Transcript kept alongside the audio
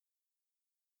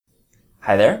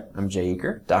Hi there, I'm Jay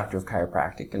Eaker, Doctor of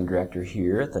Chiropractic and Director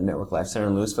here at the Network Life Center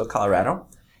in Louisville, Colorado.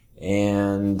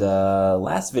 And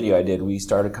last video I did, we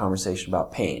started a conversation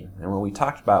about pain. And what we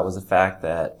talked about was the fact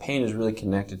that pain is really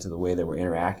connected to the way that we're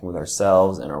interacting with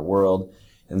ourselves and our world.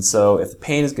 And so if the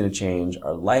pain is going to change,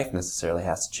 our life necessarily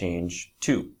has to change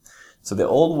too. So the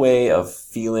old way of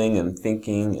feeling and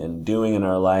thinking and doing in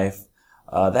our life,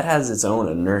 that has its own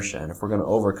inertia, and if we're going to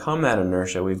overcome that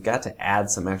inertia, we've got to add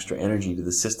some extra energy to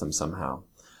the system somehow.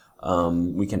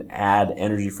 We can add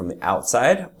energy from the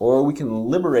outside, or we can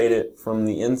liberate it from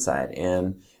the inside.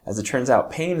 And as it turns out,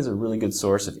 pain is a really good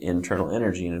source of internal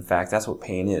energy, and in fact, that's what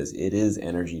pain is. It is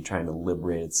energy trying to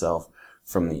liberate itself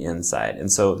from the inside.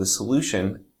 And so the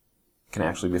solution can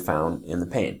actually be found in the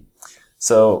pain.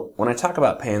 So when I talk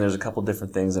about pain, there's a couple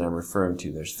different things that I'm referring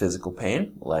to. There's physical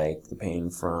pain, like the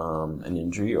pain from an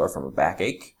injury or from a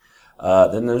backache.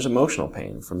 Then there's emotional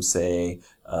pain from, say,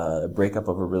 a breakup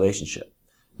of a relationship.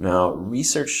 Now,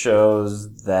 research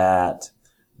shows that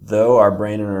though our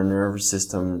brain and our nervous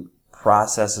system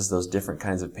processes those different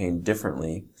kinds of pain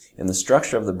differently, in the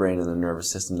structure of the brain and the nervous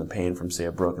system, the pain from, say,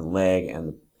 a broken leg and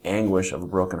the anguish of a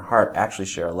broken heart actually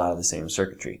share a lot of the same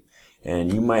circuitry.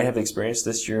 And you might have experienced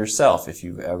this yourself if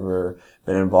you've ever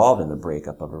been involved in the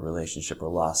breakup of a relationship or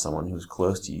lost someone who's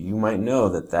close to you. You might know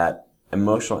that that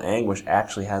emotional anguish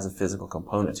actually has a physical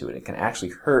component to it. It can actually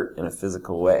hurt in a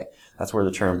physical way. That's where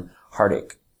the term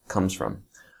heartache comes from.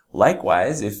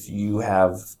 Likewise, if you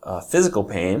have physical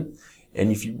pain, and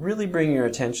if you really bring your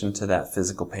attention to that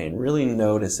physical pain, really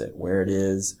notice it, where it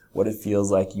is, what it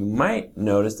feels like, you might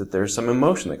notice that there's some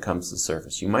emotion that comes to the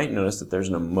surface. You might notice that there's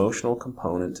an emotional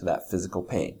component to that physical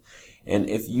pain. And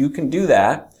if you can do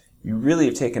that, you really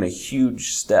have taken a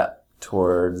huge step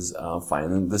towards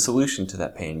finding the solution to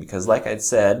that pain. Because like I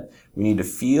said, we need to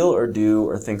feel or do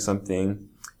or think something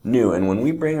new. And when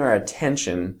we bring our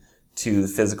attention to the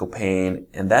physical pain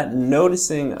and that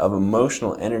noticing of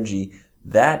emotional energy,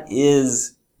 that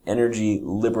is energy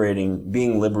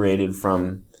being liberated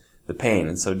from the pain.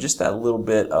 And so just that little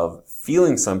bit of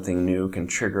feeling something new can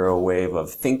trigger a wave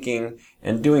of thinking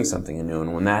and doing something new.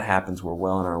 And when that happens, we're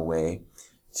well on our way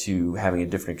to having a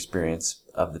different experience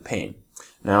of the pain.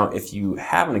 Now, if you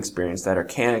haven't experienced that or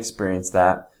can't experience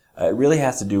that, it really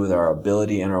has to do with our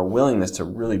ability and our willingness to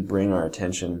really bring our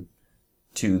attention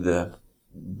to the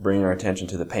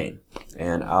pain.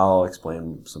 And I'll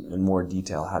explain in more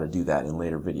detail how to do that in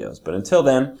later videos. But until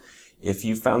then, if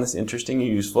you found this interesting or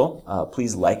useful,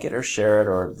 please like it or share it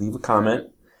or leave a comment,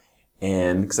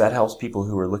 and because that helps people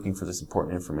who are looking for this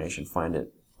important information find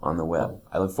it on the web.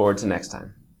 I look forward to next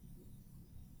time.